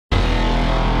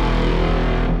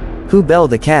Who Bell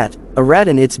the cat? A rat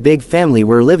and its big family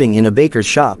were living in a baker's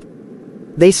shop.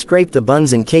 They scraped the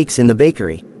buns and cakes in the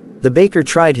bakery. The baker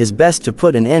tried his best to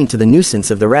put an end to the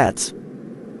nuisance of the rats.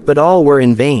 But all were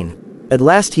in vain. At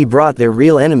last he brought their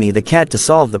real enemy the cat to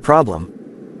solve the problem.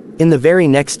 In the very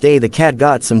next day the cat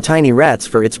got some tiny rats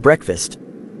for its breakfast.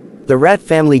 The rat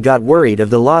family got worried of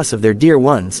the loss of their dear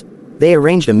ones. They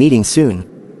arranged a meeting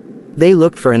soon. They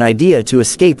looked for an idea to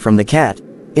escape from the cat.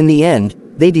 In the end,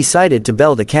 they decided to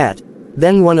bell the cat.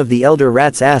 Then one of the elder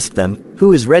rats asked them,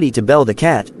 "Who is ready to bell the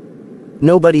cat?"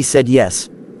 Nobody said yes.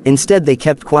 Instead they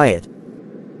kept quiet.